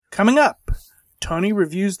Coming up, Tony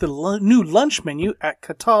reviews the new lunch menu at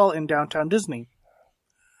Catal in downtown Disney.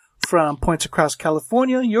 From points across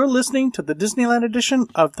California, you're listening to the Disneyland edition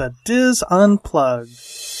of the Diz Unplugged.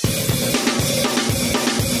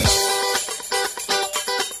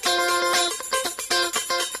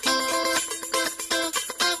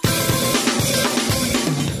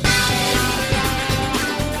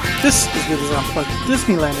 This is the Diz Unplugged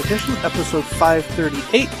Disneyland edition, episode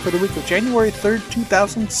 538 for the week of January 3rd,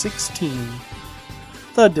 2016.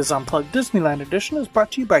 The Diz Unplugged Disneyland edition is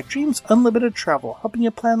brought to you by Dreams Unlimited Travel, helping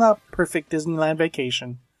you plan a perfect Disneyland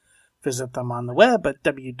vacation. Visit them on the web at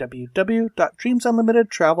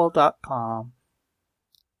www.dreamsunlimitedtravel.com.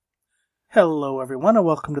 Hello everyone and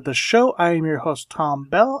welcome to the show. I am your host Tom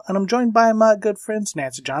Bell and I'm joined by my good friends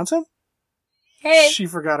Nancy Johnson. Hey. She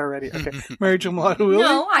forgot already. Okay. Mary Jo Willie.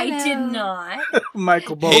 No, I did not.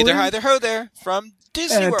 Michael Bowling. Hey there, hi there, ho there, from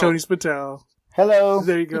Disney and World. Tony Spittell. Hello.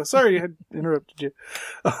 There you go. Sorry I had interrupted you.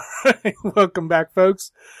 All right. Welcome back,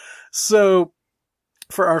 folks. So,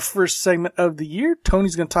 for our first segment of the year,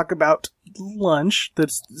 Tony's going to talk about lunch.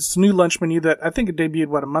 That's this new lunch menu that I think it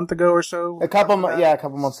debuted, a month ago or so? A couple months ago. A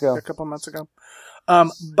couple months ago.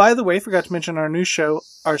 By the way, forgot to mention our new show.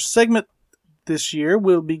 Our segment this year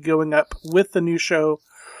will be going up with the new show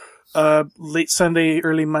late Sunday,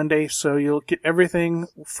 early Monday. So you'll get everything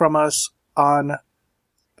from us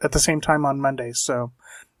at the same time on Monday. So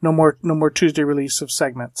no more Tuesday release of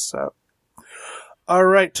segments. So, all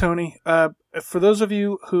right, Tony. For those of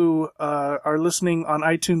you who are listening on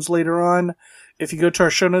iTunes later on, if you go to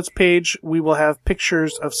our show notes page, we will have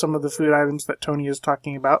pictures of some of the food items that Tony is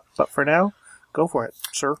talking about. But for now, go for it,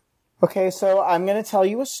 sir. Okay, so I'm going to tell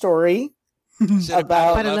you a story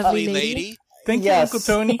about a lovely lady. Thank you, Uncle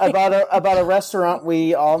Tony. about a restaurant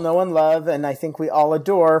we all know and love, and I think we all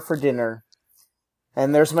adore for dinner.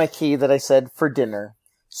 And there's my key that I said for dinner.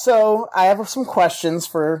 So I have some questions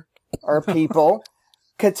for our people.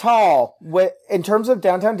 Catal, in terms of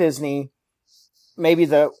downtown Disney, maybe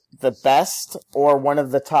the best or one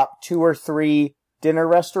of the top 2 or 3 dinner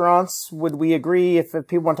restaurants. Would we agree if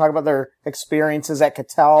people want to talk about their experiences at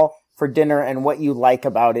Catal for dinner and what you like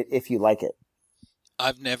about it, if you like it?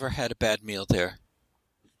 I've never had a bad meal there.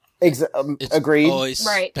 It's agreed. Always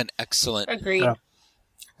been excellent. Agreed. Yeah.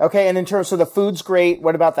 Okay, and in terms, so the food's great.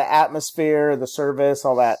 What about the atmosphere, the service,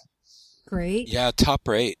 all that? Great. Yeah, top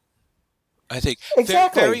rate. I think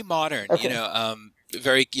Exactly. very modern. Okay.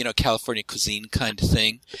 Very California cuisine kind of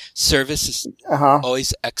thing. Service is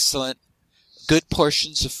always excellent. Good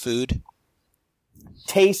portions of food.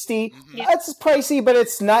 Tasty. Mm-hmm. Yeah. It's pricey, but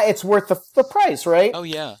it's not. It's worth the price, right? Oh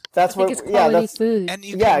yeah. That's I think what. it's quality that's food. And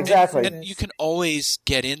exactly. And you can always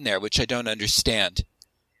get in there, which I don't understand.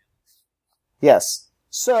 Yes.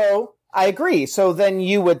 So I agree. So then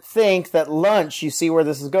you would think that lunch. You see where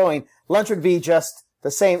this is going. Lunch would be just the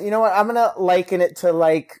same. You know what? I'm gonna liken it to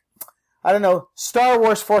I don't know, Star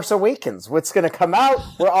Wars Force Awakens. What's gonna come out?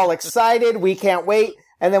 We're all excited. We can't wait.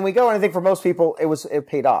 And then we go. And I think for most people, it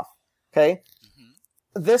paid off. Okay.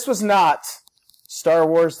 This was not Star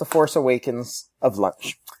Wars The Force Awakens of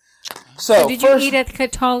lunch. So did you eat at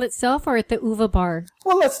Catal itself or at the Uva bar?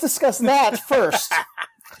 Well, let's discuss that first.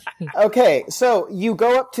 Okay, so you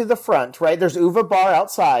go up to the front, right? There's Uva bar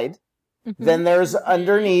outside. Mm-hmm. Then there's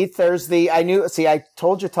underneath, I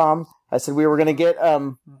told you, Tom, I said we were going to get,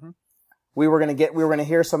 we were going to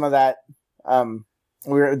hear some of that. The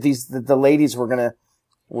ladies were going to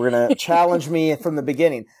challenge me from the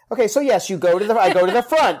beginning. Okay, so yes, I go to the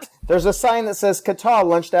front. There's a sign that says Catal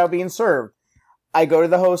lunch now being served. I go to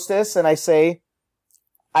the hostess and I say,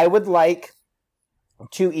 I would like a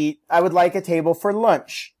table for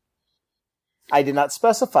lunch. I did not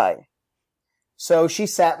specify. So she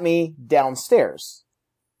sat me downstairs.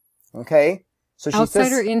 Okay? So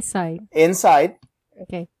outside or inside? Inside.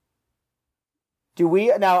 Okay.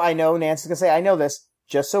 Now I know Nancy's going to say, I know this,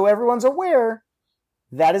 just so everyone's aware,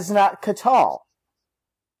 that is not Catal.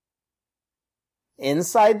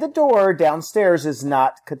 Inside the door downstairs is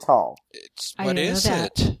not Catal. What is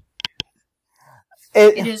it?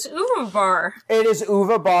 It is Uva Bar. It is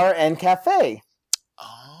Uva Bar and Cafe.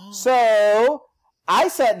 Oh. So I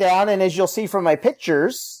sat down, and as you'll see from my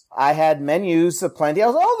pictures, I had menus of plenty. I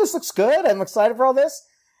was like, oh, this looks good. I'm excited for all this.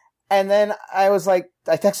 And then I was like,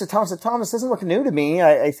 I texted Tom and said, Tom, this doesn't look new to me.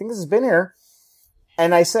 I think this has been here.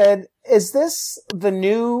 And I said, is this the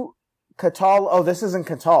new Catal? Oh, this isn't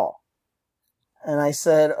Catal. And I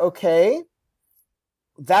said, okay,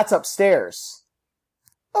 that's upstairs.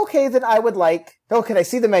 Okay, then I would like, can I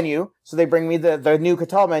see the menu? So they bring me the new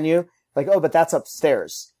Catal menu. Like, oh, but that's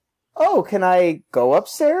upstairs. Oh, can I go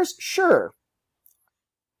upstairs? Sure.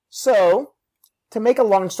 So to make a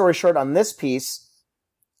long story short on this piece,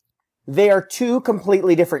 they are two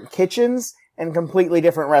completely different kitchens and completely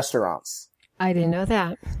different restaurants. I didn't know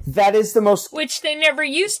that. That is the most... Which they never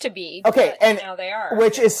used to be. Okay, and now they are.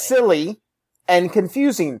 Which is silly and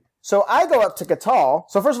confusing. So I go up to Catal.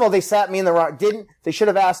 So first of all, they sat me in the wrong... They should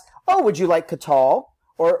have asked, oh, would you like Catal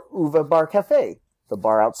or Uva Bar Cafe? The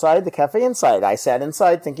bar outside, the cafe inside. I sat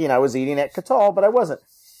inside thinking I was eating at Catal, but I wasn't.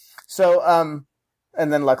 So,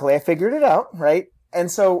 and then luckily I figured it out, right? And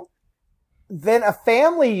so then a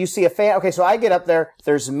family, you see okay, so I get up there,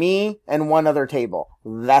 there's me and one other table.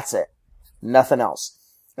 That's it. Nothing else.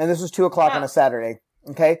 And this was 2:00 on a Saturday.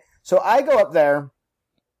 Okay. So I go up there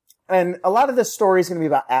and a lot of this story is going to be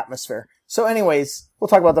about atmosphere. So anyways, we'll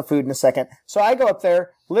talk about the food in a second. So I go up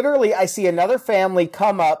there, literally I see another family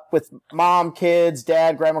come up with mom, kids,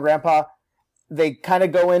 dad, grandma, grandpa. They kind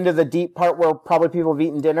of go into the deep part where probably people have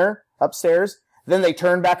eaten dinner upstairs. Then they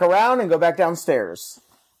turn back around and go back downstairs.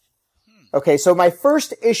 Okay, so my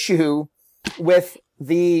first issue with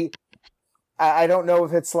I don't know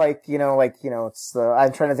if it's it's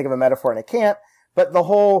I'm trying to think of a metaphor and I can't, but the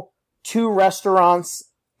whole two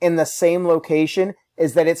restaurants in the same location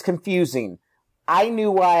is that it's confusing. I knew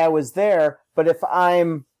why I was there, but if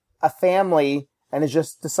I'm a family and is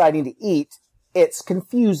just deciding to eat, it's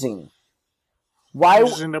confusing. Why you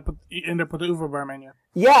just end up with the Uva Bar menu?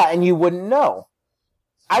 Yeah, and you wouldn't know.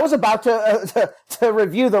 I was about to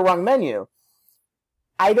review the wrong menu.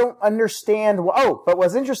 I don't understand. But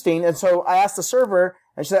what's interesting, and so I asked the server,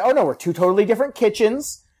 and she said, "Oh no, we're two totally different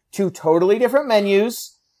kitchens, two totally different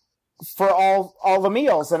menus for all the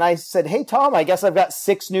meals." And I said, "Hey Tom, I guess I've got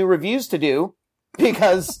 6 new reviews to do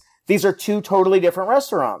because these are two totally different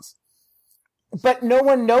restaurants." But no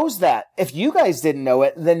one knows that. If you guys didn't know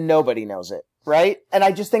it, then nobody knows it, right? And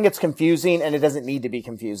I just think it's confusing, and it doesn't need to be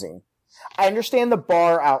confusing. I understand the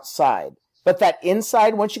bar outside, but that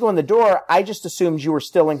inside, once you go in the door, I just assumed you were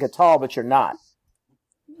still in Catal, but you're not.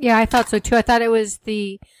 Yeah, I thought so too. I thought it was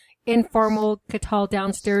the informal Catal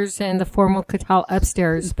downstairs and the formal Catal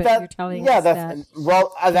upstairs, but you're telling us that.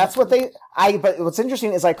 Well, that's what but what's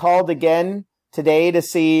interesting is I called again today to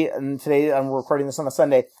see, and today I'm recording this on a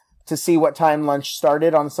Sunday, to see what time lunch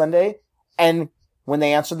started on Sunday. And when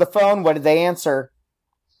they answered the phone, what did they answer?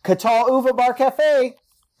 Catal Uva Bar Cafe.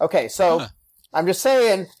 Okay, so I'm just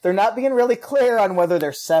saying they're not being really clear on whether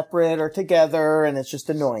they're separate or together, and it's just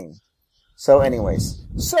annoying. So anyways,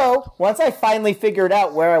 once I finally figured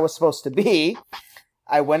out where I was supposed to be,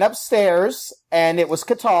 I went upstairs, and it was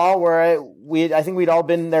Catal, where I think we'd all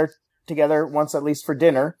been there together once at least for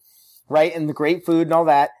dinner, right? And the great food and all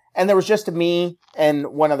that. And there was just me and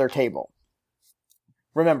one other table.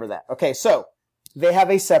 Remember that. Okay, so they have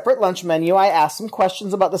a separate lunch menu. I asked some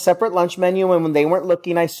questions about the separate lunch menu, and when they weren't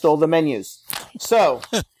looking, I stole the menus. So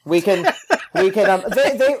we can,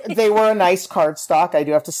 they were a nice card stock, I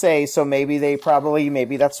do have to say. So maybe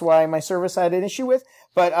that's why my service I had an issue with,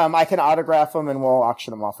 but, I can autograph them and we'll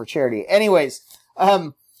auction them off for charity. Anyways,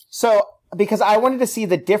 so because I wanted to see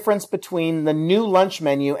the difference between the new lunch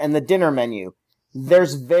menu and the dinner menu,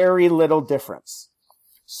 there's very little difference.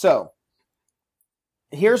 So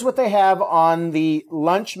here's what they have on the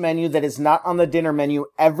lunch menu that is not on the dinner menu.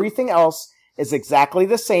 Everything else is exactly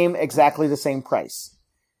the same price.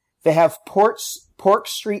 They have pork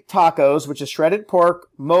street tacos, which is shredded pork,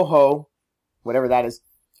 mojo, whatever that is.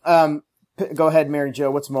 Go ahead, Mary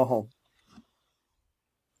Jo. What's mojo?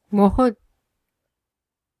 Mojo.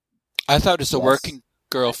 I thought it was a working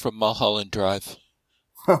girl from Mulholland Drive.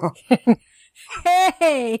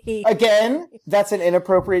 Hey! Again, that's an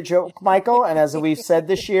inappropriate joke, Michael, and as we've said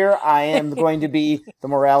this year, I am going to be the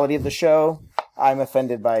morality of the show. I'm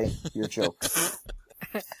offended by your joke.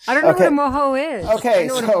 I don't know what a mojo is. Okay, I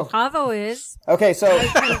know what a mojavo is. Okay, so...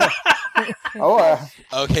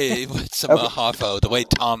 Okay, what's a mojavo? The way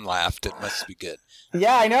Tom laughed, it must be good.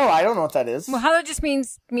 Yeah, I know. I don't know what that is. Mojavo just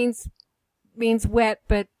means wet,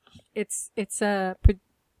 but it's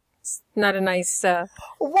not a nice.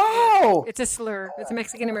 Wow! It's a slur. It's a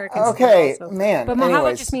Mexican American. Okay, slur also. man. But mojavo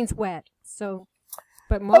anyways. just means wet. So,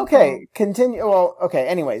 but mojo. Okay, continue. Well, okay.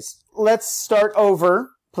 Anyways, let's start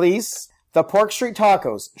over, please. The pork street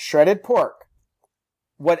tacos, shredded pork,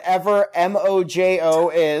 whatever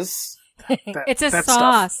mojo is. It's a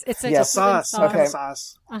sauce. Stuff. It's a sauce. Okay.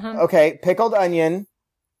 Sauce. Uh-huh. Okay, pickled onion,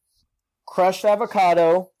 crushed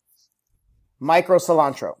avocado, micro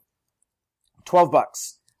cilantro.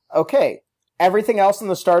 $12. Okay. Everything else in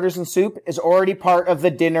the starters and soup is already part of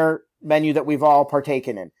the dinner menu that we've all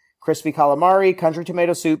partaken in. Crispy calamari, country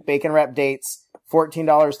tomato soup, bacon wrapped dates, $14,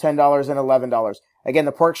 $10, and $11. Again,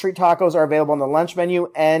 the pork street tacos are available on the lunch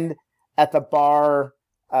menu and at the bar,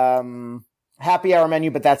 happy hour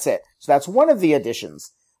menu, but that's it. So that's one of the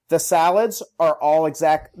additions. The salads are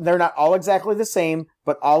they're not all exactly the same,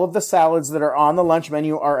 but all of the salads that are on the lunch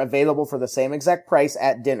menu are available for the same exact price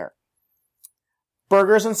at dinner.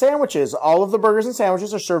 Burgers and sandwiches. All of the burgers and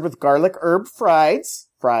sandwiches are served with garlic herb fries.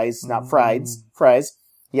 Fries, not frieds. Fries.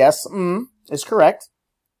 Yes, is correct.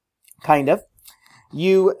 Kind of.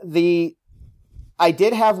 I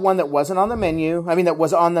did have one that wasn't on the menu. I mean, that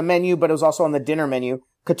was on the menu, but it was also on the dinner menu.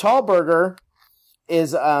 Catal burger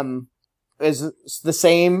is the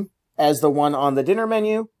same as the one on the dinner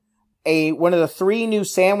menu. One of the 3 new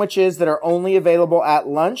sandwiches that are only available at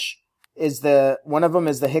lunch one of them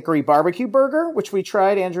is the hickory barbecue burger, which we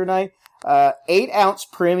tried, Andrew and I. 8-ounce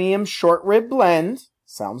premium short rib blend.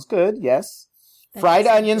 Sounds good, yes. Fried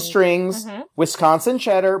onion strings, Wisconsin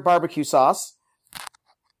cheddar, barbecue sauce.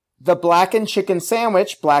 The blackened chicken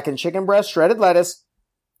sandwich, blackened chicken breast, shredded lettuce,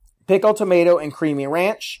 pickled tomato, and creamy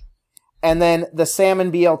ranch. And then the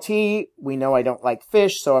salmon BLT. We know I don't like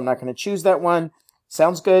fish, so I'm not going to choose that one.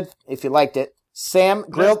 Sounds good if you liked it.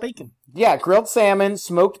 Grilled bacon. Yeah, grilled salmon,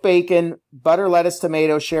 smoked bacon, butter, lettuce,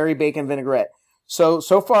 tomato, sherry, bacon, vinaigrette. So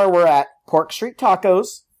far we're at pork street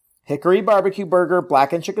tacos, hickory barbecue burger,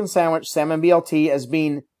 blackened chicken sandwich, salmon BLT as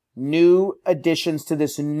being new additions to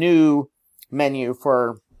this new menu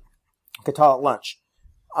for Catal Lunch.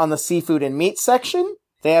 On the seafood and meat section,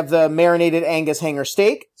 they have the marinated Angus hanger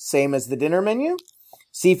steak, same as the dinner menu.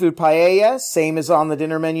 Seafood paella, same as on the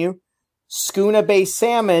dinner menu. Schooner Bay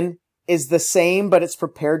salmon is the same, but it's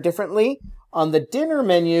prepared differently. On the dinner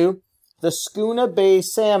menu, the Schooner Bay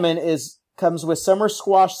salmon comes with summer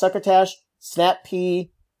squash, succotash, snap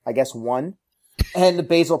pea, I guess 1, and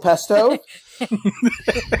basil pesto.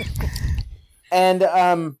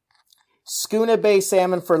 And Schooner Bay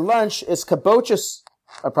salmon for lunch is kabocha.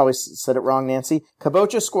 I probably said it wrong, Nancy.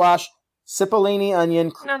 Kabocha squash, cipollini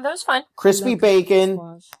onion. No, that was fine. Crispy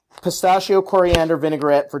bacon, pistachio coriander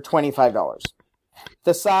vinaigrette for $25.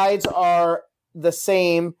 The sides are the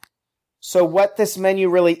same. So what this menu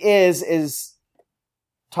really is,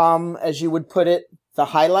 Tom, as you would put it, the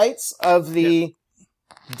highlights of the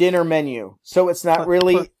dinner menu. So it's not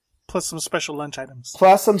really... Plus some special lunch items.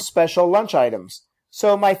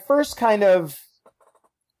 So my first kind of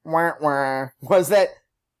was that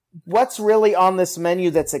what's really on this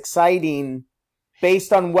menu that's exciting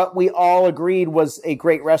based on what we all agreed was a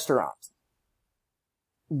great restaurant?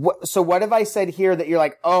 So what have I said here that you're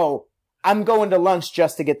like, oh, I'm going to lunch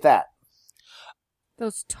just to get that?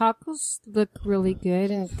 Those tacos look really good,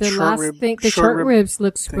 and the short ribs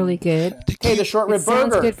looks really good. Okay, the short rib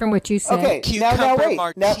burger sounds good from what you said. Okay, cucumber wait.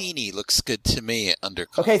 martini looks good to me under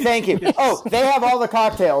coffee. Okay, thank you. Oh, they have all the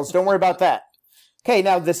cocktails. Don't worry about that. Okay,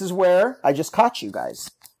 now this is where I just caught you guys.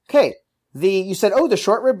 Okay, you said, oh, the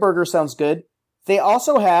short rib burger sounds good. They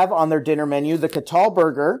also have on their dinner menu the Catal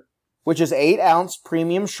burger, which is 8-ounce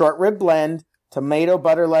premium short rib blend, tomato,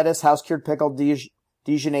 butter, lettuce, house-cured pickled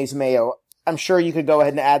Dijonnaise mayo. I'm sure you could go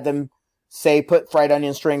ahead and add them, say, put fried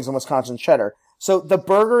onion strings and Wisconsin cheddar. So the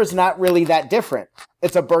burger is not really that different.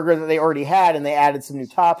 It's a burger that they already had, and they added some new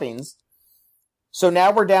toppings. So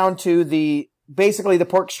now we're down to basically the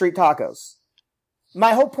pork street tacos.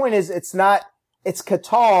 My whole point is it's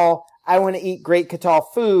Catal. I want to eat great Catal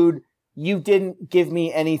food. You didn't give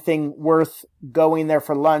me anything worth going there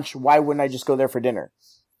for lunch. Why wouldn't I just go there for dinner?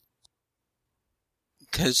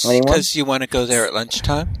 Because you want to go there at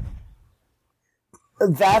lunchtime?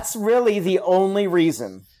 That's really the only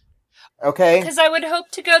reason. Okay? Because I would hope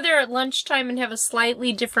to go there at lunchtime and have a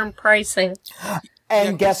slightly different pricing.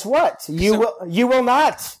 And guess what? You will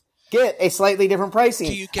not get a slightly different pricing.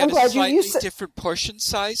 Do you get a slightly different portion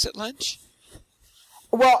size at lunch?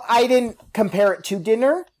 Well, I didn't compare it to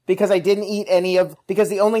dinner because I didn't eat because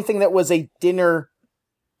the only thing that was a dinner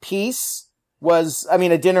piece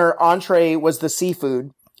a dinner entree was the seafood.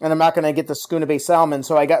 And I'm not going to get the Schooner Bay salmon,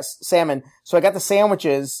 so I got salmon. So I got the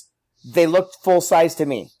sandwiches. They looked full size to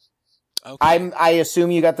me. Okay. I assume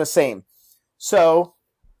you got the same. So,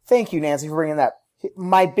 thank you, Nancy, for bringing that.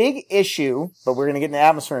 My big issue, but we're going to get into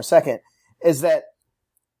atmosphere in a second, is that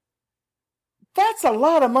that's a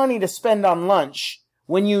lot of money to spend on lunch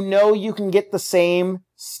when you know you can get the same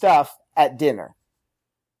stuff at dinner.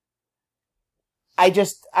 I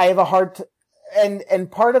have a hard and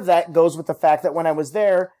part of that goes with the fact that when I was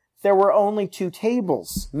there were only 2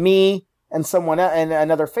 tables, me and someone and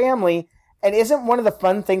another family. And isn't one of the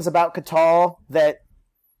fun things about Catal that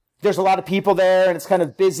there's a lot of people there and it's kind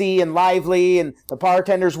of busy and lively and the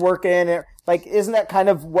bartender's working? Like, isn't that kind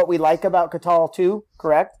of what we like about Catal too?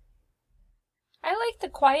 Correct? I like the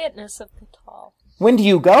quietness of Catal. When do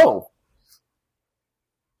you go?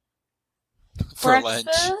 For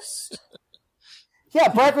breakfast? Yeah,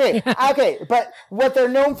 breakfast. Okay, but what they're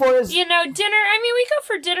known for is... dinner. I mean, we go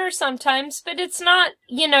for dinner sometimes, but it's not,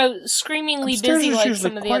 screamingly Upstairs busy like quiet,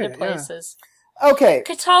 some of the other places. Yeah. Okay.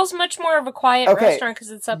 Catal's much more of a quiet restaurant because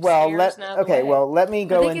it's upstairs let me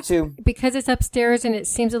go into... Because it's upstairs and it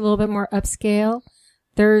seems a little bit more upscale,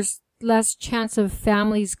 there's less chance of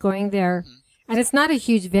families going there. And it's not a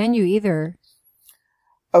huge venue either.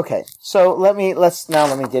 Okay, so let me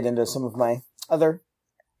get into some of my other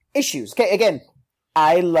issues. Okay, again,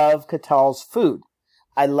 I love Catal's food.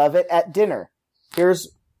 I love it at dinner. Here's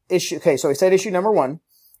issue. Okay, so I said issue number 1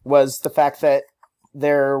 was the fact that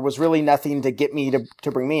there was really nothing to get me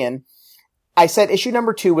to bring me in. I said issue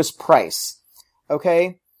number 2 was price.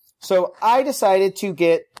 Okay, so I decided to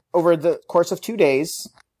get, over the course of 2 days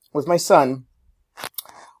with my son,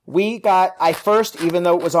 even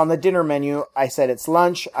though it was on the dinner menu, I said it's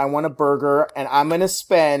lunch, I want a burger, and I'm going to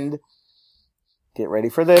spend, get ready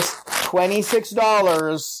for this,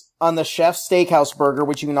 $26 on the Chef's Steakhouse burger,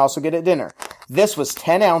 which you can also get at dinner. This was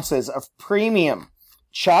 10 ounces of premium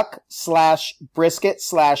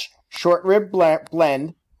chuck/brisket/short rib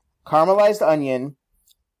blend, caramelized onion,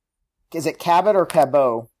 is it Cabot or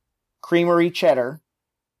Cabot? Creamery cheddar.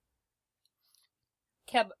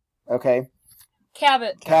 Cabot. Okay.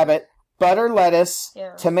 Cabot. Butter, lettuce,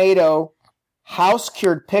 tomato,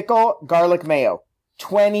 house-cured pickle, garlic mayo.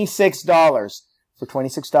 $26. For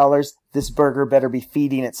 $26, this burger better be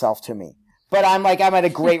feeding itself to me. But I'm at a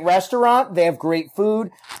great restaurant. They have great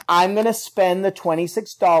food. I'm going to spend the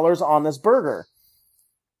 $26 on this burger.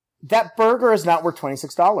 That burger is not worth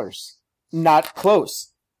 $26. Not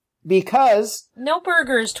close. Because... No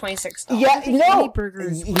burger is $26. Yeah, no.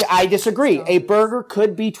 I disagree. A burger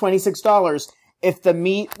could be $26 if the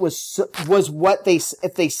meat was what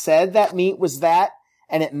if they said that meat was that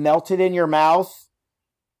and it melted in your mouth.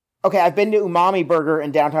 Okay, I've been to Umami Burger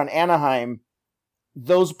in downtown Anaheim.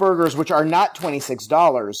 Those burgers, which are not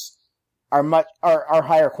 $26, are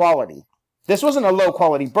higher quality. This wasn't a low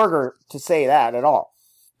quality burger to say that at all,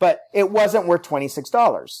 but it wasn't worth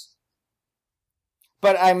 $26.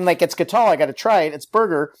 But I'm like, it's Catal, I gotta try it. It's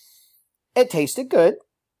burger. It tasted good.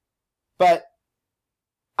 But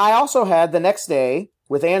I also had the next day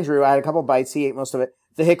with Andrew, I had a couple bites, he ate most of it,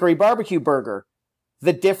 the Hickory Barbecue Burger.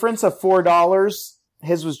 The difference of $4,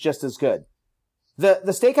 his was just as good. The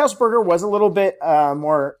steakhouse burger was a little bit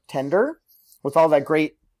more tender with all that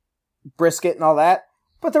great brisket and all that.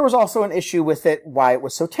 But there was also an issue with it, why it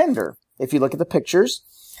was so tender, if you look at the pictures.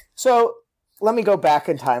 So let me go back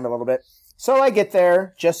in time a little bit. So I get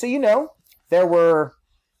there, just so you know, there were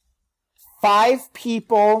 5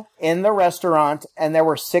 people in the restaurant and there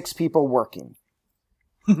were 6 people working.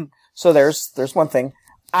 So there's one thing.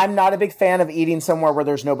 I'm not a big fan of eating somewhere where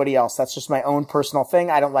there's nobody else. That's just my own personal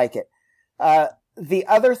thing. I don't like it. The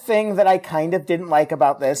other thing that I kind of didn't like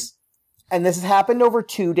about this, and this has happened over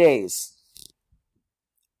 2 days,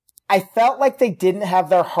 I felt like they didn't have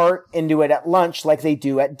their heart into it at lunch like they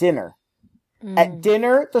do at dinner. At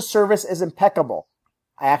dinner, the service is impeccable.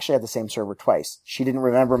 I actually had the same server twice. She didn't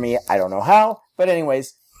remember me. I don't know how. But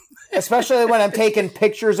anyways, especially when I'm taking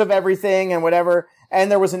pictures of everything and whatever,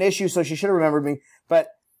 and there was an issue, so she should have remembered me. But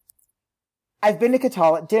I've been to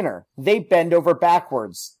Catal at dinner. They bend over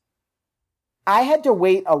backwards. I had to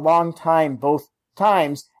wait a long time both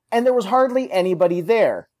times, and there was hardly anybody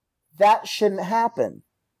there. That shouldn't happen.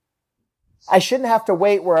 I shouldn't have to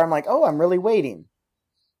wait where I'm like, oh, I'm really waiting.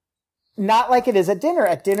 Not like it is at dinner.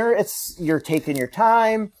 At dinner, you're taking your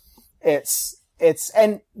time.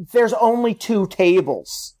 And there's only 2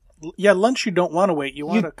 tables. Yeah, lunch you don't want to wait. You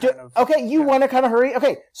want to want to kind of hurry.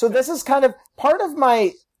 Okay, so this is kind of part of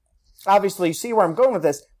my, obviously you see where I'm going with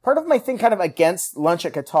this. Part of my thing kind of against lunch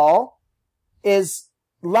at Catal is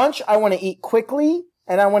lunch I want to eat quickly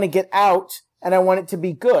and I want to get out and I want it to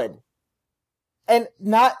be good. And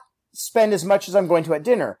not spend as much as I'm going to at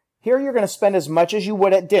dinner. Here you're going to spend as much as you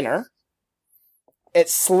would at dinner.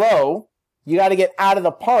 It's slow. You got to get out of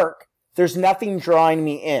the park. There's nothing drawing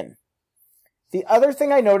me in. The other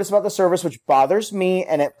thing I notice about the service, which bothers me,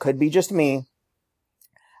 and it could be just me,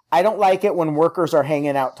 I don't like it when workers are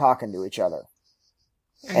hanging out talking to each other.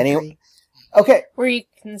 Okay. Where you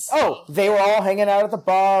can see. Oh, they were all hanging out at the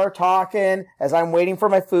bar, talking, as I'm waiting for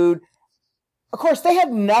my food. Of course, they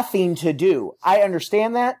had nothing to do. I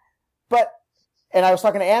understand that, and I was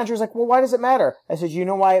talking to Andrew, he's like, well, why does it matter? I said, you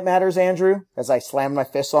know why it matters, Andrew? As I slammed my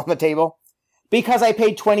fists on the table. Because I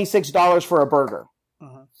paid $26 for a burger.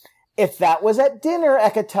 Uh-huh. If that was at dinner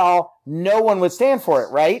at Catal, no one would stand for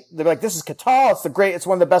it, right? They're like, this is Catal. It's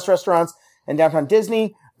one of the best restaurants in downtown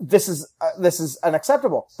Disney. This is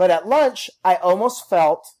unacceptable. But at lunch, I almost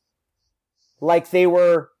felt like they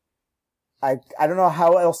were I don't know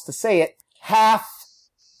how else to say it, half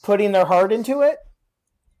putting their heart into it.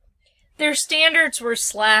 Their standards were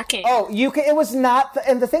slacking. Oh, it was not,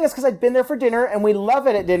 and the thing is, because I'd been there for dinner, and we love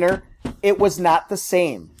it at dinner, it was not the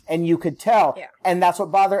same. And you could tell. Yeah. And that's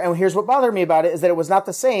what and here's what bothered me about it, is that it was not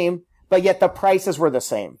the same, but yet the prices were the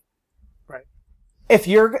same. Right.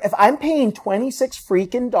 If I'm paying $26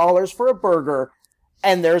 freaking for a burger,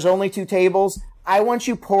 and there's only 2 tables, I want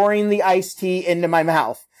you pouring the iced tea into my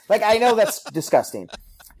mouth. Like, I know that's disgusting.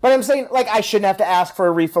 But I'm saying, like, I shouldn't have to ask for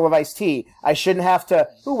a refill of iced tea. I shouldn't have to,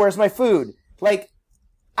 where's my food? Like,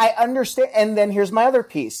 I understand. And then here's my other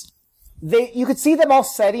piece. You could see them all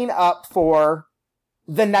setting up for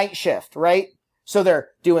the night shift, right? So they're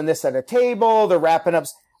doing this at a table, they're wrapping up.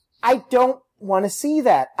 I don't want to see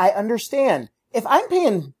that. I understand. If I'm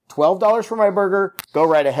paying $12 for my burger, go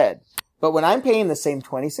right ahead. But when I'm paying the same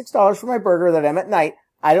 $26 for my burger that I'm at night,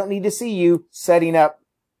 I don't need to see you setting up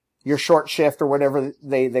your short shift or whatever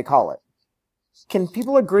they call it. Can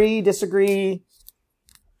people agree, disagree?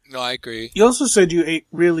 No, I agree. You also said you ate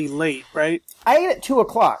really late, right? I ate at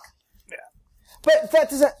 2:00. Yeah. But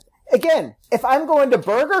that doesn't, again, if I'm going to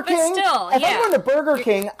Burger King, I'm going to Burger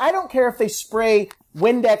King, I don't care if they spray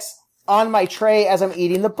Windex on my tray as I'm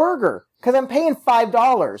eating the burger, because I'm paying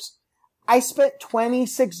 $5. I spent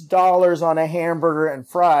 $26 on a hamburger and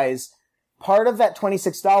fries. Part of that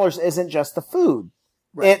 $26 isn't just the food.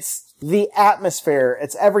 Right. It's the atmosphere.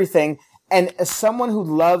 It's everything. And as someone who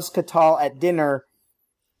loves Catal at dinner,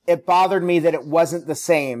 it bothered me that it wasn't the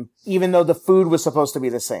same, even though the food was supposed to be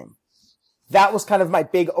the same. That was kind of my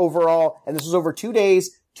big overall, and this was over 2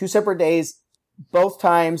 days, 2 separate days, both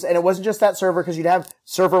times. And it wasn't just that server, because you'd have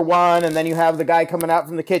server 1, and then you have the guy coming out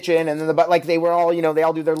from the kitchen, and then like they were all, they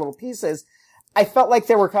all do their little pieces. I felt like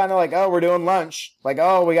they were kind of like, oh, we're doing lunch. Like,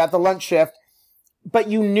 oh, we got the lunch shift. But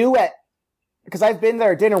you knew it. Because I've been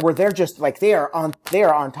there at dinner where they're just like, they are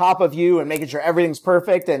on top of you and making sure everything's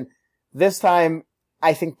perfect. And this time,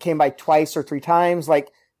 I think came by twice or 3 times.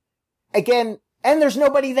 Like, again, and there's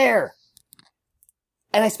nobody there.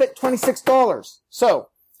 And I spent $26. So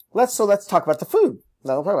let's talk about the food.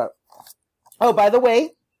 That'll talk about it. Oh, by the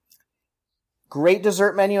way, great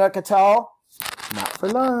dessert menu at Catal. Not for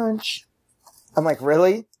lunch. I'm like,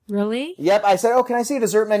 really? Really? Yep. I said, oh, can I see a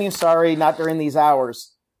dessert menu? Sorry, not during these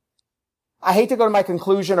hours. I hate to go to my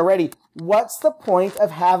conclusion already. What's the point of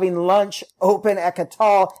having lunch open at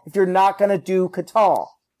Catal if you're not going to do Catal?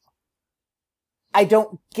 I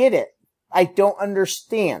don't get it. I don't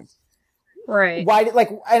understand. Right. Why?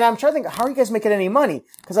 And I'm trying to think, how are you guys making any money?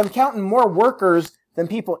 Because I'm counting more workers than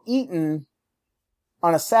people eating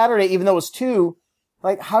on a Saturday, even though it was 2.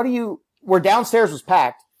 Like, where downstairs was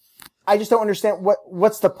packed. I just don't understand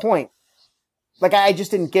what's the point. Like, I just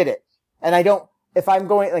didn't get it. And if I'm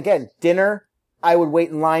going, again, dinner, I would wait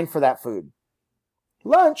in line for that food.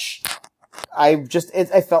 Lunch, I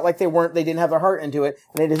felt like they didn't have their heart into it,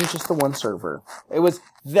 and it isn't just the one server. It was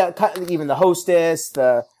even the hostess,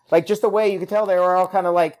 just the way you could tell they were all kind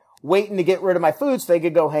of like waiting to get rid of my food so they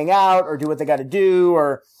could go hang out or do what they got to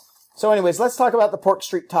do so anyways, let's talk about the pork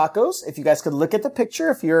street tacos. If you guys could look at the picture,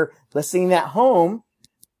 if you're listening at home,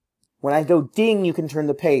 when I go ding, you can turn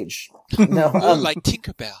the page. No, like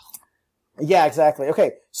Tinkerbell. Yeah, exactly.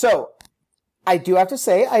 Okay, so I do have to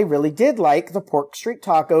say I really did like the pork street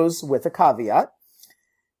tacos with a caveat.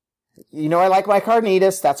 I like my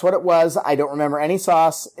carnitas. That's what it was. I don't remember any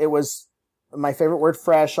sauce. It was my favorite word,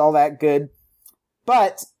 fresh, all that good.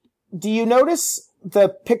 But do you notice the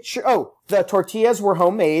picture? Oh, the tortillas were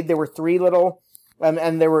homemade. There were 3 little,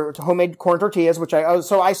 and they were homemade corn tortillas,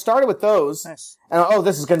 so I started with those. Nice. And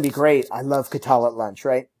this is going to be great. I love Catal at lunch,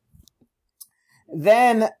 right?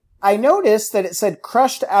 Then I noticed that it said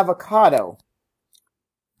crushed avocado.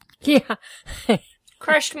 Yeah.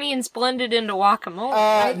 Crushed means blended into guacamole.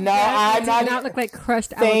 I'm not. It did not look like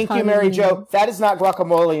crushed avocado. Thank you, Mary Jo. That is not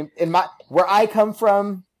guacamole. Where I come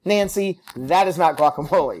from, Nancy, that is not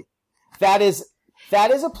guacamole. That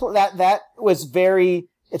was very,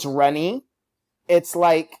 it's runny. It's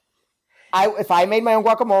like, if I made my own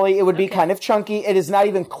guacamole, it would be kind of chunky. It is not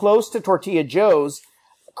even close to Tortilla Joe's.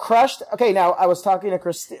 Crushed. Okay, now I was talking to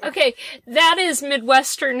Christine. Okay, that is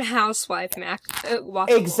Midwestern housewife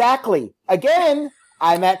guacamole. Exactly. Again,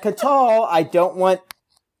 I'm at Catal. I don't want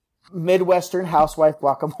Midwestern housewife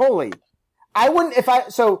guacamole. I wouldn't,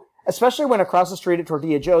 especially when across the street at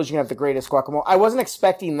Tortilla Joe's, you can have the greatest guacamole. I wasn't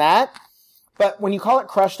expecting that, but when you call it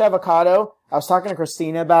crushed avocado, I was talking to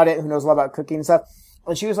Christina about it, who knows a lot about cooking and stuff,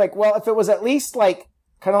 and she was like, well, if it was at least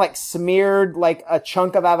kind of smeared a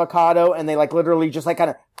chunk of avocado and they literally just kind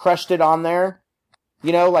of crushed it on there,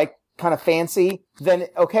 kind of fancy, then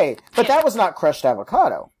okay. But that was not crushed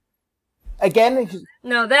avocado. Again...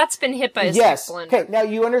 No, that's been hit by a yes. blender. Okay, now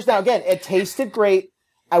you understand. Again, it tasted great.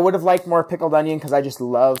 I would have liked more pickled onion because I just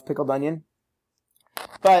love pickled onion.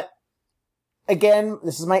 But, again,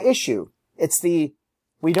 this is my issue. It's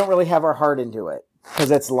we don't really have our heart into it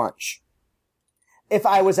because it's lunch. If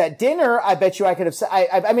I was at dinner, I bet you I could have...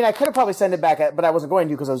 I mean, I could have probably sent it back, but I wasn't going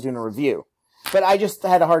to because I was doing a review. But I just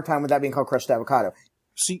had a hard time with that being called crushed avocado.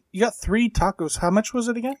 See, you got 3 tacos. How much was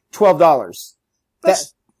it again? $12.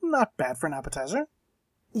 That's not bad for an appetizer.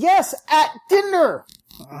 Yes, at dinner.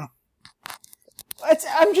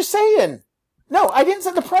 I'm just saying. No, I didn't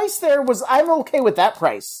say the price there was... I'm okay with that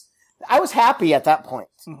price. I was happy at that point.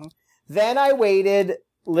 Mm-hmm. Then I waited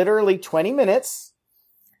literally 20 minutes,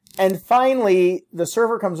 and finally the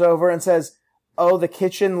server comes over and says, "Oh, the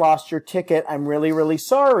kitchen lost your ticket. I'm really, really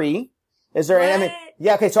sorry. Is there any..." I mean,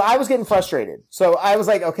 yeah, okay, so I was getting frustrated. So I was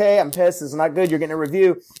like, okay, I'm pissed. This is not good. You're getting a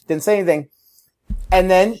review. Didn't say anything.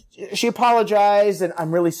 And then she apologized, and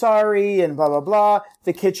I'm really sorry, and blah, blah, blah.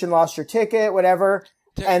 The kitchen lost your ticket, whatever.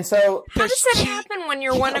 And so... How does that happen when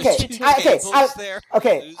you're one of two tables there?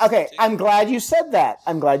 Okay. I'm glad you said that.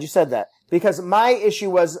 Because my issue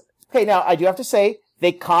was... Okay, now, I do have to say,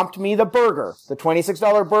 they comped me the burger. The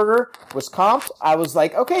 $26 burger was comped. I was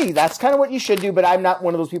like, okay, that's kind of what you should do, but I'm not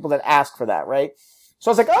one of those people that ask for that, right? So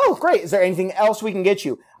I was like, oh, great. Is there anything else we can get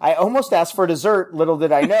you? I almost asked for dessert. Little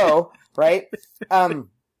did I know, right?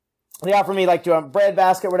 They offered me, like, do a bread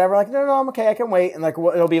basket, whatever. I'm like, no, I'm okay. I can wait. And, like,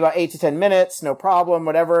 it'll be about 8 to 10 minutes. No problem,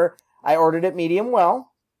 whatever. I ordered it medium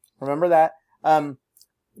well. Remember that.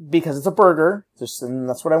 Because it's a burger. And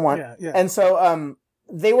that's what I want. Yeah. And so,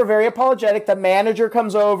 they were very apologetic. The manager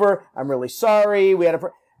comes over. I'm really sorry.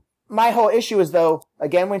 My whole issue is, though,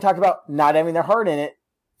 again, when we talk about not having their heart in it,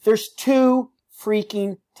 there's 2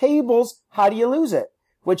 freaking tables. How do you lose it?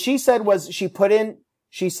 What she said was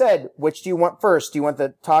she said, which do you want first? Do you want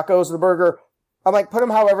the tacos or the burger? I'm like, put them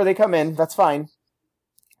however they come in. That's fine.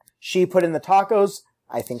 She put in the tacos.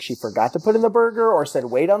 I think she forgot to put in the burger or said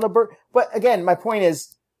wait on the burger. But again, my point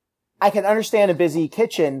is, I can understand a busy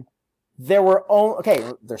kitchen. There were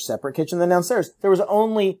they're separate kitchen than downstairs. There was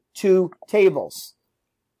only 2 tables.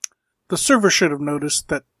 The server should have noticed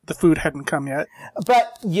that the food hadn't come yet.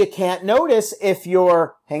 But you can't notice if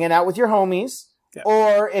you're hanging out with your homies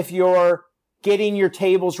or if you're getting your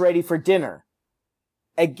tables ready for dinner.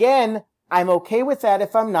 Again, I'm okay with that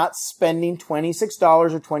if I'm not spending $26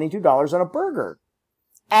 or $22 on a burger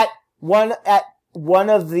at one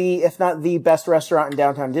of the, if not the best restaurant in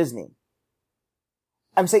downtown Disney.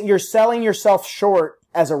 I'm saying you're selling yourself short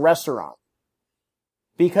as a restaurant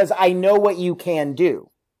because I know what you can do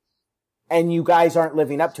and you guys aren't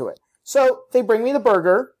living up to it. So they bring me the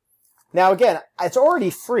burger. Now again, it's already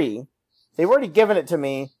free. They've already given it to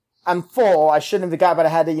me. I'm full. I shouldn't have got, but I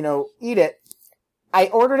had to, eat it. I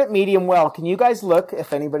ordered it medium well. Can you guys look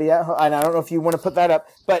if anybody at home, and I don't know if you want to put that up,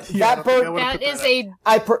 but that burger. That is a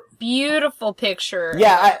beautiful picture.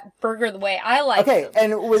 Yeah. Burger the way I like it. Okay.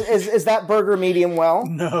 And is that burger medium well?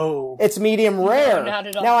 No. It's medium rare. No, not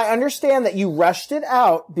at all. Now I understand that you rushed it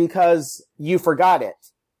out because you forgot it.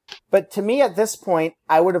 But to me at this point,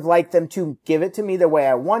 I would have liked them to give it to me the way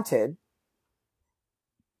I wanted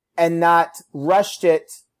and not rushed it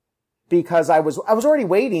because I was already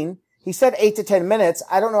waiting. He said 8 to 10 minutes.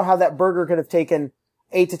 I don't know how that burger could have taken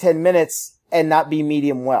 8 to 10 minutes and not be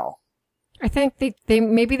medium well. I think they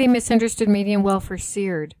maybe they misunderstood medium well for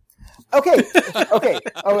seared. Okay.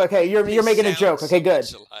 Oh, okay. You're making a joke. Okay, good.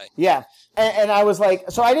 Yeah. And I was like,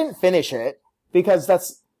 so I didn't finish it because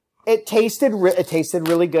it tasted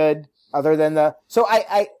really good other than so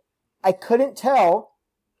I couldn't tell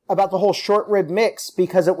about the whole short rib mix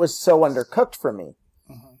because it was so undercooked for me.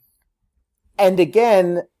 Mm-hmm. And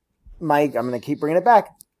again, I'm going to keep bringing it back.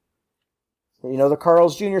 The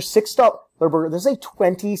Carl's Jr. $6 burger. This is a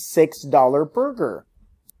 $26 burger.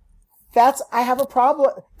 I have a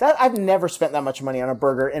problem. I've never spent that much money on a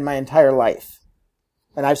burger in my entire life.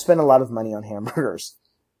 And I've spent a lot of money on hamburgers.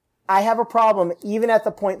 I have a problem even at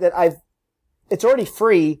the point that it's already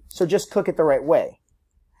free, so just cook it the right way.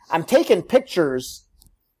 I'm taking pictures.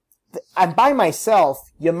 I'm by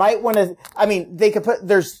myself. You might want to, they could put,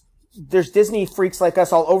 there's Disney freaks like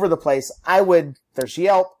us all over the place. There's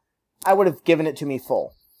Yelp. I would have given it to me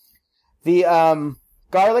full. The,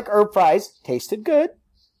 garlic herb fries tasted good.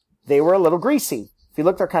 They were a little greasy. If you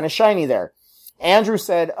look, they're kind of shiny there. Andrew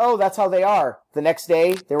said, oh, that's how they are. The next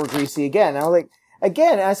day, they were greasy again. And I was like,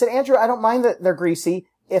 again, and I said, Andrew, I don't mind that they're greasy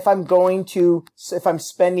if I'm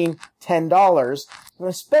spending $10.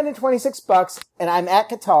 I'm spending $26 and I'm at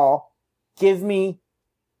Catal. Give me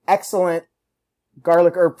excellent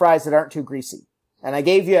garlic herb fries that aren't too greasy. And I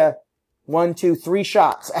gave you 1, 2, 3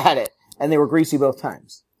 shots at it. and they were greasy both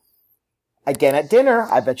times. Again, at dinner,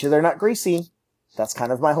 I bet you they're not greasy. That's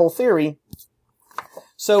kind of my whole theory.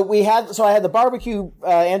 So I had the barbecue,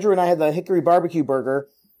 Andrew and I had the hickory barbecue burger.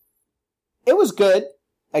 It was good.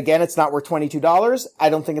 Again, it's not worth $22. I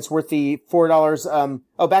don't think it's worth the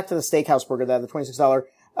 $4. Back to the steakhouse burger, the $26.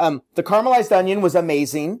 The caramelized onion was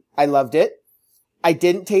amazing. I loved it. I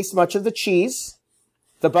didn't taste much of the cheese,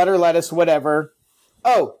 the butter, lettuce, whatever.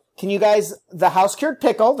 Oh, can you guys, the house cured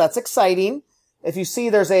pickle, that's exciting. If you see,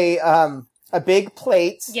 there's a big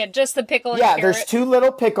plate. Yeah, just the pickle and carrot. Yeah, there's 2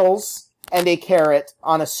 little pickles and a carrot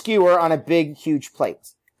on a skewer on a big, huge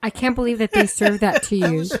plate. I can't believe that they served that to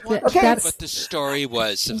you. That's what the story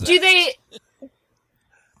was of that. Do they...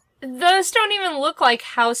 Those don't even look like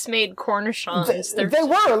house-made cornichons. They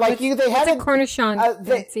were. They had a cornichon,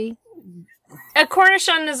 Betsy? A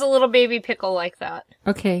cornichon is a little baby pickle like that.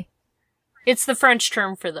 Okay. It's the French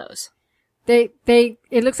term for those. It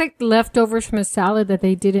looks like leftovers from a salad that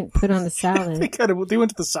they didn't put on the salad. They went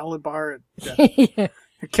to the salad bar and yeah.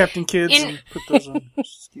 Captain Kids and put those on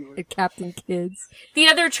skewer. Captain Kids. The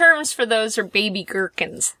other terms for those are baby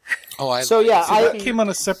gherkins. Oh, that came on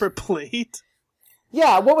a separate plate.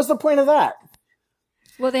 Yeah, what was the point of that?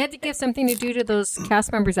 Well, they had to give something to do to those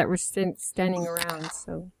cast members that were standing around.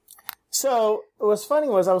 So what was funny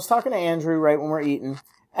was I was talking to Andrew right when we're eating,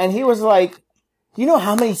 and he was like, "You know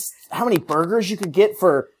how many burgers you could get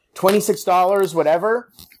for $26, whatever?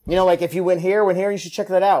 You know, like if you went here, you should check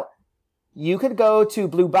that out. You could go to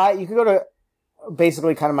Blue Bayou. You could go to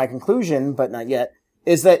basically kind of my conclusion, but not yet,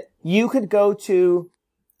 is that you could go to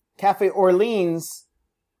Cafe Orleans,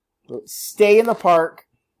 stay in the park,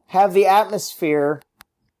 have the atmosphere,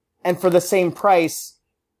 and for the same price,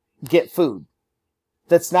 get food.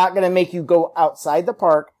 That's not going to make you go outside the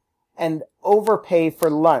park and overpay for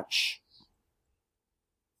lunch."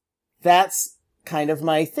 That's kind of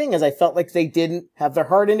my thing, is I felt like they didn't have their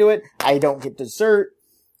heart into it. I don't get dessert.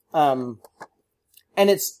 And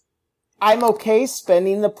I'm okay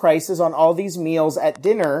spending the prices on all these meals at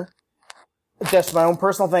dinner. That's my own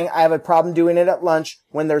personal thing. I have a problem doing it at lunch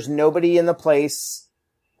when there's nobody in the place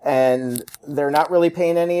and they're not really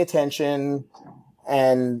paying any attention,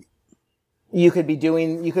 and you could be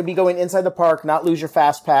going inside the park, not lose your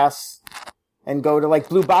fast pass, and go to like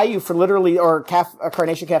Blue Bayou for literally, or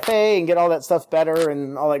Carnation Cafe, and get all that stuff better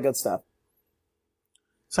and all that good stuff.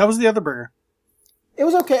 So how was the other burger? It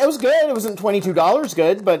was okay. It was good. It wasn't $22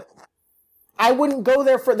 good, but I wouldn't go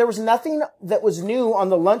there there was nothing that was new on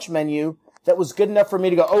the lunch menu that was good enough for me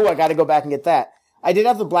to go, oh, I gotta go back and get that. I did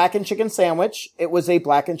have the blackened chicken sandwich. It was a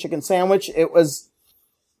blackened chicken sandwich. It looks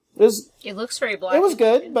very black. It was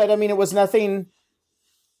good, but I mean, it was nothing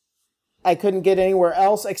I couldn't get anywhere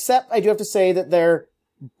else, except I do have to say that their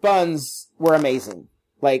buns were amazing.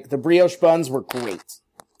 Like, the brioche buns were great.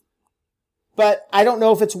 But I don't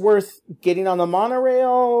know if it's worth getting on the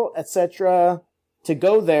monorail, etc., to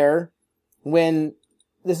go there when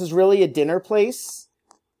this is really a dinner place,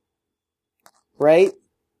 right?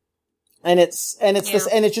 And it's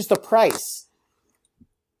just the price.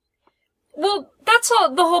 Well, that's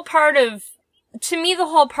all. The whole part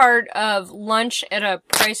of lunch at a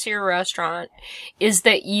pricier restaurant is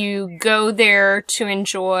that you go there to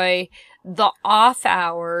enjoy the off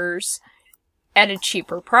hours at a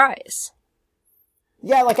cheaper price.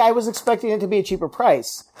 Yeah, like I was expecting it to be a cheaper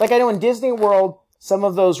price. Like I know in Disney World, some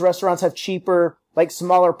of those restaurants have cheaper, like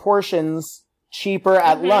smaller portions, cheaper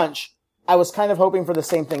at lunch. I was kind of hoping for the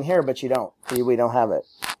same thing here, but you don't. We don't have it.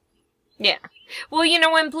 Yeah. Well, you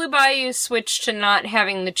know, when Blue Bayou switched to not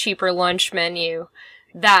having the cheaper lunch menu,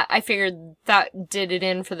 that I figured that did it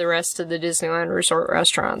in for the rest of the Disneyland Resort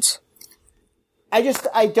restaurants. I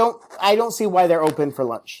don't see why they're open for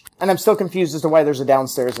lunch. And I'm still confused as to why there's a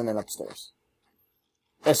downstairs and an upstairs.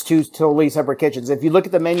 That's 2 totally separate kitchens. If you look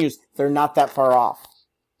at the menus, they're not that far off.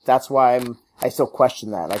 That's why I still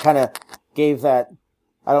question that. I kind of gave that,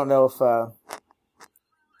 I don't know if,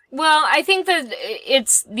 Well, I think that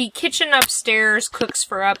it's the kitchen upstairs cooks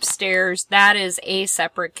for upstairs. That is a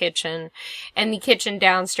separate kitchen. And the kitchen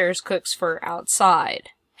downstairs cooks for outside.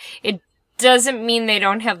 It doesn't mean they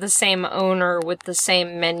don't have the same owner with the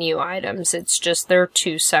same menu items. It's just they're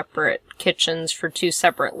 2 separate kitchens for 2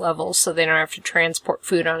 separate levels, so they don't have to transport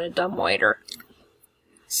food on a dumbwaiter.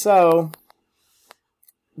 So,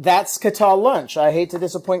 that's Catal Lunch. I hate to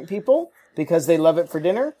disappoint people because they love it for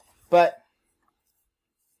dinner, but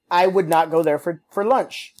I would not go there for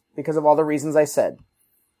lunch because of all the reasons I said.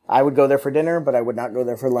 I would go there for dinner, but I would not go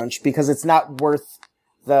there for lunch because it's not worth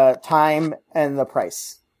the time and the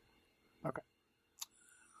price. Okay.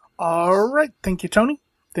 All right. Thank you, Tony.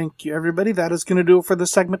 Thank you, everybody. That is going to do it for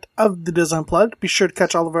this segment of the Diz Unplugged. Be sure to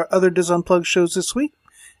catch all of our other Diz Unplugged shows this week.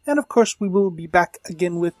 And, of course, we will be back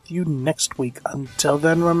again with you next week. Until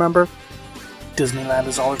then, remember, Disneyland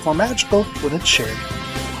is all the more magical when it's shared.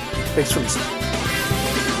 Thanks for listening.